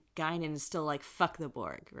when Guinan is still like, fuck the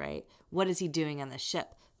Borg, right? What is he doing on the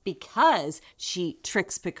ship? Because she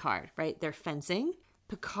tricks Picard, right? They're fencing.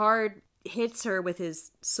 Picard hits her with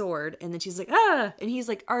his sword, and then she's like, ah! And he's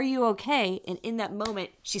like, are you okay? And in that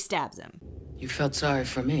moment, she stabs him. You felt sorry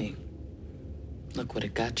for me. Look what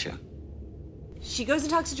it got you. She goes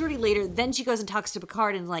and talks to Geordi later. Then she goes and talks to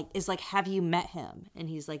Picard and is like, have you met him? And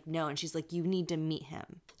he's like, no. And she's like, you need to meet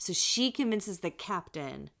him. So she convinces the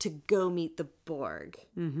captain to go meet the Borg.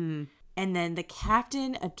 Mm-hmm. And then the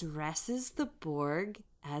captain addresses the Borg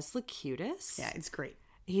as Locutus. Yeah, it's great.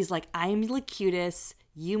 He's like, I'm Locutus.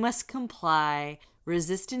 You must comply.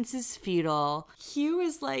 Resistance is futile. Hugh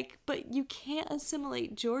is like, but you can't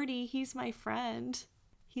assimilate Geordi. He's my friend.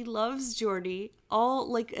 He loves Geordi.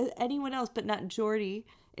 All like anyone else, but not Geordi.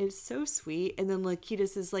 It's so sweet. And then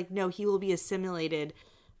Locutus is like, no, he will be assimilated.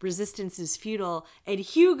 Resistance is futile. And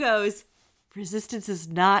Hugh goes, resistance is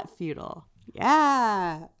not futile.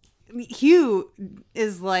 Yeah. Hugh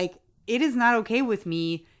is like, it is not okay with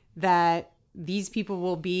me that these people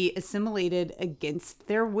will be assimilated against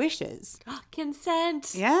their wishes.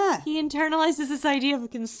 Consent. Yeah. He internalizes this idea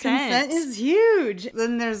of consent. Consent is huge.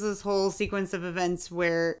 Then there's this whole sequence of events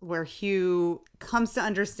where Hugh comes to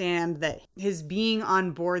understand that his being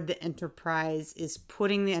on board the Enterprise is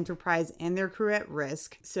putting the Enterprise and their crew at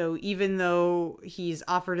risk. So even though he's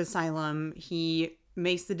offered asylum, he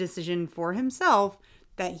makes the decision for himself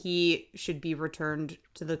that he should be returned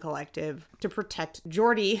to the collective to protect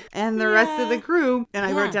Geordi and the rest of the crew. And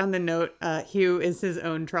I wrote down the note, Hugh is his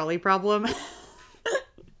own trolley problem.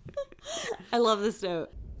 I love this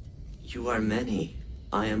note. You are many.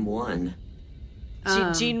 I am one.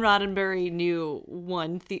 Gene Roddenberry knew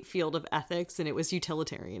one field of ethics, and it was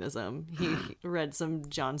utilitarianism. He read some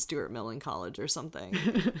John Stuart Mill in college or something.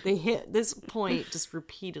 They hit this point just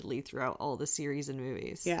repeatedly throughout all the series and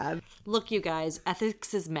movies. Yeah. Look, you guys,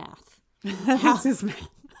 ethics is math. Ethics is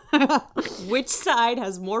math. Which side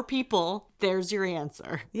has more people? There's your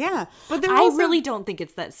answer. Yeah. But I really don't think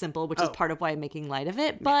it's that simple, which is part of why I'm making light of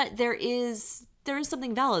it. But there is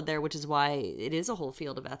something valid there, which is why it is a whole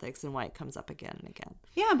field of ethics and why it comes up again and again.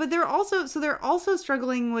 Yeah, but they're also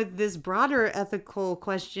struggling with this broader ethical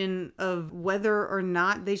question of whether or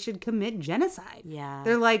not they should commit genocide. Yeah.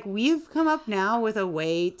 They're like, we've come up now with a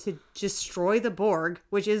way to destroy the Borg,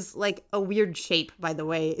 which is like a weird shape, by the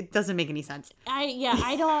way. It doesn't make any sense.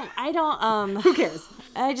 I don't Who cares?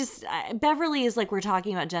 Beverly is like, we're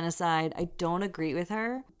talking about genocide. I don't agree with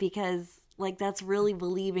her because like that's really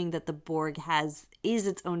believing that the Borg is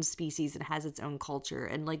its own species and has its own culture,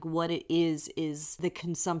 and like what it is the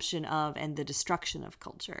consumption of and the destruction of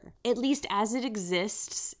culture, at least as it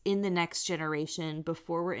exists in the Next Generation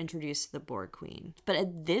before we're introduced to the Borg Queen. But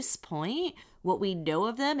at this point, what we know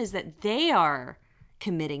of them is that they are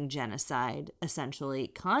committing genocide essentially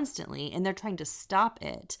constantly, and they're trying to stop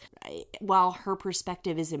it. While her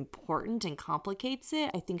perspective is important and complicates it,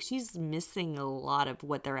 I think she's missing a lot of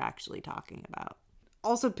what they're actually talking about.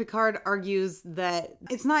 Also, Picard argues that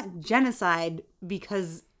it's not genocide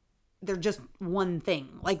because they're just one thing.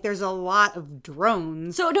 Like, there's a lot of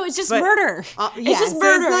drones. So, no, it's just murder. Yeah, it's just so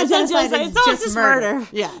murder. It's not genocide, it's just murder.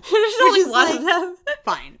 Yeah. There's only one of them.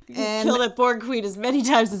 Fine. And kill that Borg Queen as many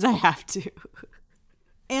times as I have to.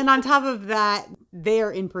 And on top of that, they are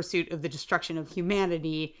in pursuit of the destruction of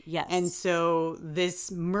humanity. Yes. And so this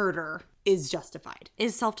murder is justified.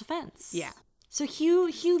 Is self-defense. Yeah. So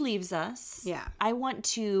Hugh leaves us. Yeah. I want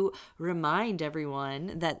to remind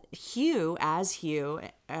everyone that Hugh, as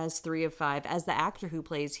 3 of 5, as the actor who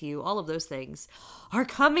plays Hugh, all of those things, are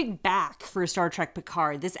coming back for Star Trek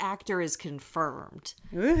Picard. This actor is confirmed.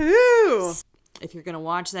 Woohoo! If you're going to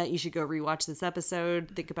watch that, you should go rewatch this episode.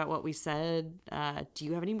 Think about what we said. Do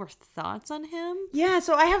you have any more thoughts on him? Yeah,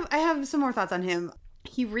 so I have some more thoughts on him.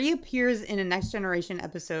 He reappears in a Next Generation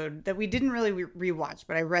episode that we didn't really rewatch,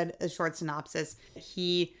 but I read a short synopsis.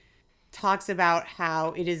 He talks about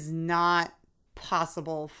how it is not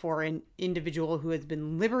possible for an individual who has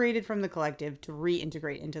been liberated from the collective to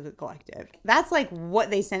reintegrate into the collective. That's like what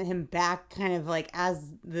they sent him back kind of like as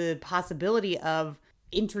the possibility of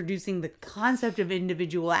introducing the concept of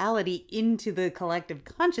individuality into the collective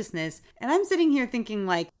consciousness. And I'm sitting here thinking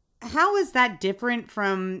like, how is that different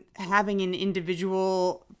from having an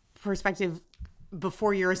individual perspective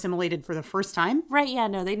before you're assimilated for the first time? Right, yeah,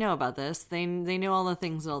 no, they know about this. They know all the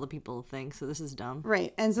things that all the people think, so this is dumb.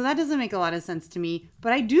 Right, and so that doesn't make a lot of sense to me.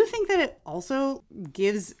 But I do think that it also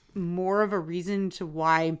gives more of a reason to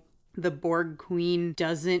why the Borg Queen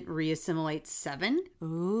doesn't reassimilate Seven.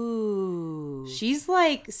 Ooh. She's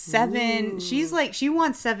like Seven. Ooh. She's like, she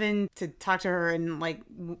wants Seven to talk to her. And like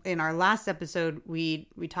in our last episode, we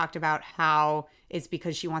talked about how it's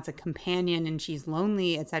because she wants a companion and she's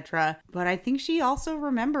lonely, etc. But I think she also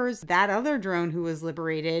remembers that other drone who was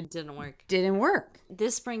liberated. Didn't work.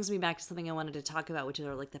 This brings me back to something I wanted to talk about, which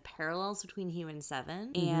are like the parallels between Hugh and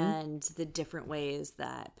Seven and the different ways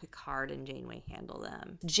that Picard and Janeway handle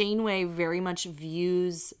them. Janeway very much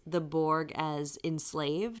views the Borg as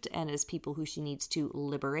enslaved and as people who she needs to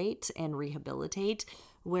liberate and rehabilitate.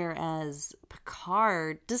 Whereas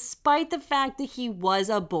Picard, despite the fact that he was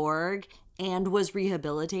a Borg and was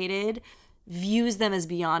rehabilitated, views them as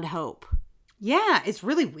beyond hope. Yeah, it's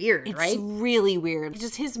really weird, It's right? really weird.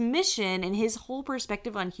 Just his mission and his whole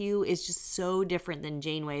perspective on Hugh is just so different than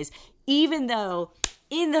Janeway's, even though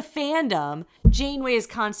in the fandom, Janeway is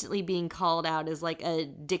constantly being called out as like a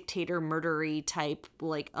dictator, murdery type,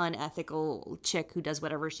 like unethical chick who does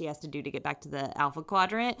whatever she has to do to get back to the Alpha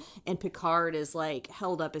Quadrant. And Picard is like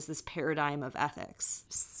held up as this paradigm of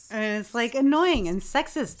ethics. And it's like annoying and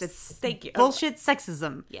sexist. It's Thank you. bullshit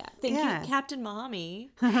sexism. Yeah. Thank you, Captain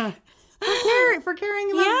Mommy. For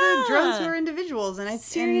caring about the drones who are individuals. And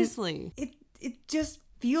Seriously. It just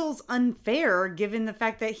feels unfair given the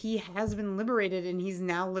fact that he has been liberated and he's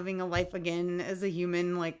now living a life again as a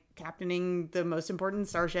human, like captaining the most important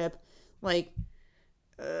starship. Like,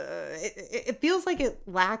 it feels like it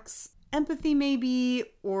lacks empathy maybe,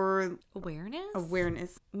 or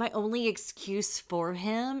awareness. My only excuse for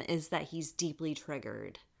him is that he's deeply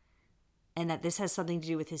triggered. And that this has something to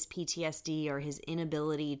do with his PTSD or his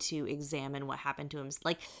inability to examine what happened to him.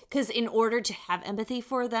 Like, because in order to have empathy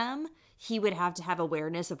for them, he would have to have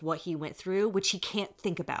awareness of what he went through, which he can't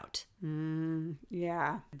think about.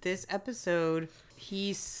 Yeah. This episode,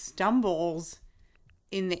 he stumbles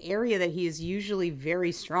in the area that he is usually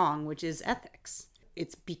very strong, which is ethics.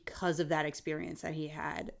 It's because of that experience that he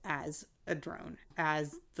had as a drone,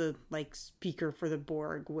 as the like speaker for the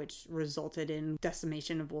Borg, which resulted in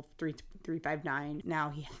decimation of Wolf 359.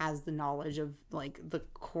 Now he has the knowledge of like the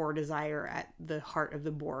core desire at the heart of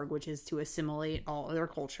the Borg, which is to assimilate all other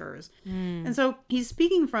cultures. And so he's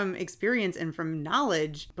speaking from experience and from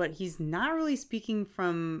knowledge, but he's not really speaking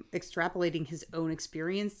from extrapolating his own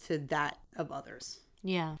experience to that of others.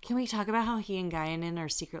 Yeah. Can we talk about how he and Guinan are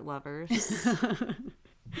secret lovers?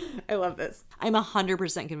 I love this. I'm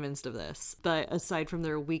 100% convinced of this. But aside from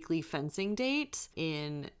their weekly fencing date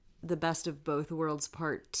in The Best of Both Worlds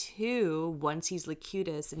Part 2, once he's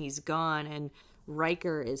Locutus and he's gone and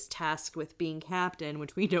Riker is tasked with being captain,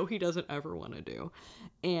 which we know he doesn't ever want to do,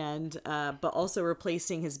 and but also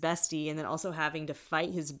replacing his bestie and then also having to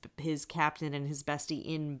fight his captain and his bestie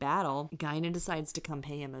in battle, Guinan decides to come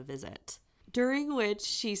pay him a visit. During which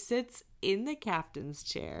she sits in the captain's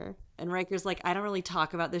chair. And Riker's like, I don't really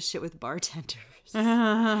talk about this shit with bartenders.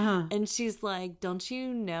 And she's like, don't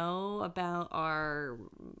you know about our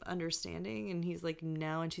understanding? And he's like,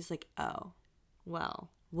 no. And she's like, oh,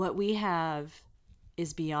 well, what we have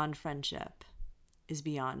is beyond friendship, is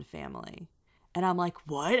beyond family. And I'm like,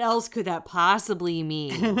 what else could that possibly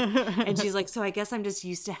mean? And she's like, so I guess I'm just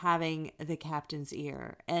used to having the captain's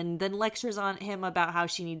ear. And then lectures on him about how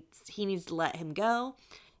he needs to let him go.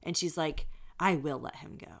 And she's like, I will let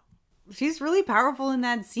him go. She's really powerful in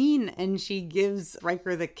that scene, and she gives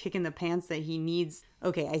Riker the kick in the pants that he needs.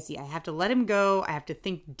 Okay, I see. I have to let him go. I have to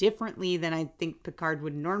think differently than I think Picard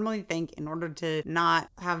would normally think in order to not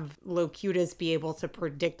have Locutus be able to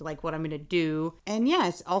predict like what I'm going to do. And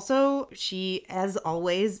yes, also she, as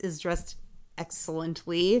always, is dressed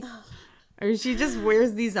excellently. Or she just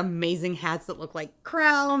wears these amazing hats that look like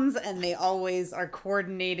crowns, and they always are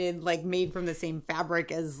coordinated, like made from the same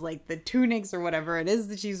fabric as like the tunics or whatever it is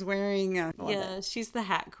that she's wearing. Yeah, she's the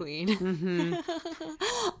hat queen. Mm-hmm.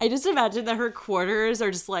 I just imagine that her quarters are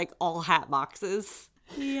just like all hat boxes.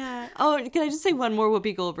 Yeah. Oh, can I just say one more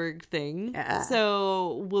Whoopi Goldberg thing? Yeah.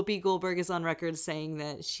 So Whoopi Goldberg is on record saying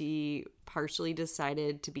that she partially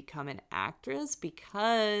decided to become an actress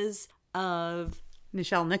because of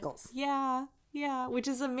Nichelle Nichols. Yeah, which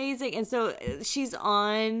is amazing. And so she's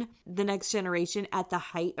on The Next Generation at the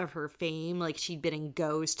height of her fame. Like, she'd been in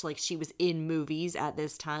Ghost, like she was in movies at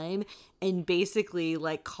this time, and basically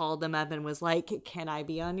like called them up and was like, can I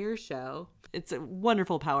be on your show? It's a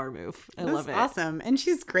wonderful power move. I love it. Awesome. And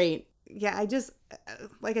she's great. Yeah, I just,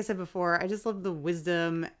 like I said before, I just love the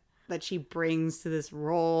wisdom that she brings to this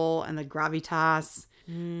role and the gravitas.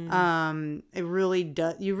 It really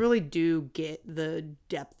does. You really do get the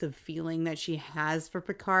depth of feeling that she has for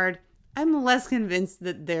Picard. I'm less convinced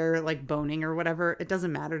that they're like boning or whatever. It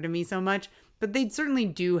doesn't matter to me so much, but they certainly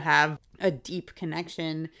do have a deep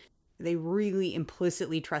connection. They really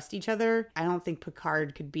implicitly trust each other. I don't think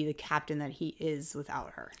Picard could be the captain that he is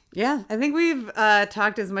without her. Yeah, I think we've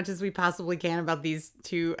talked as much as we possibly can about these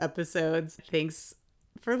 2 episodes. Thanks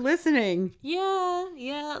for listening.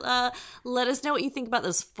 Yeah. Let us know what you think about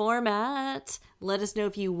this format. Let us know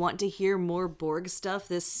if you want to hear more Borg stuff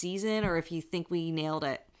this season or if you think we nailed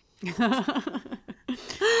it.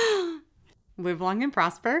 Live long and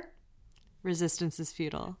prosper. Resistance is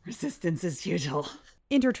futile. Resistance is futile.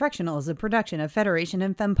 Intertrectional is a production of Federation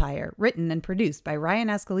and Fempire, written and produced by Ryan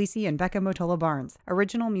Ascalisi and Becca Motola Barnes.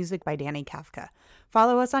 Original music by Danny Kafka.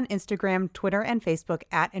 Follow us on Instagram, Twitter, and Facebook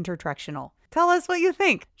at Intertrectional. Tell us what you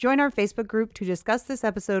think. Join our Facebook group to discuss this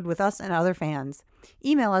episode with us and other fans.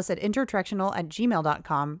 Email us at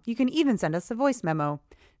intertrectional@gmail.com. You can even send us a voice memo.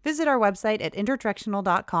 Visit our website at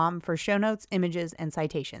intertrectional.com for show notes, images, and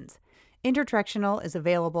citations. Intertrectional is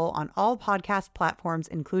available on all podcast platforms,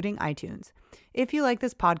 including iTunes. If you like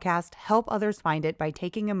this podcast, help others find it by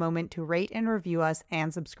taking a moment to rate and review us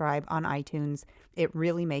and subscribe on iTunes. It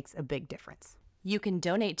really makes a big difference. You can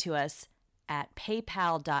donate to us at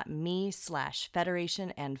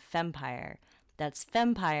paypal.me/Federation and Fempire. That's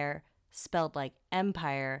Fempire spelled like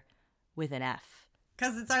empire with an F.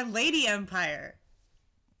 Because it's our Lady Empire.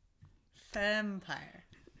 Fempire.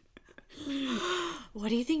 What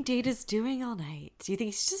do you think Data's doing all night? Do you think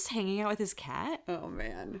he's just hanging out with his cat? Oh,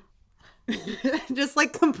 man. Just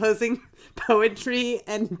like composing poetry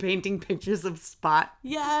and painting pictures of Spot.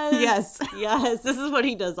 Yes. Yes. This is what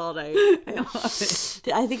he does all night. I love it.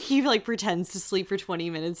 I think he like pretends to sleep for 20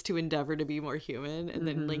 minutes to endeavor to be more human and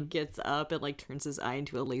then like gets up and like turns his eye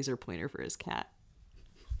into a laser pointer for his cat.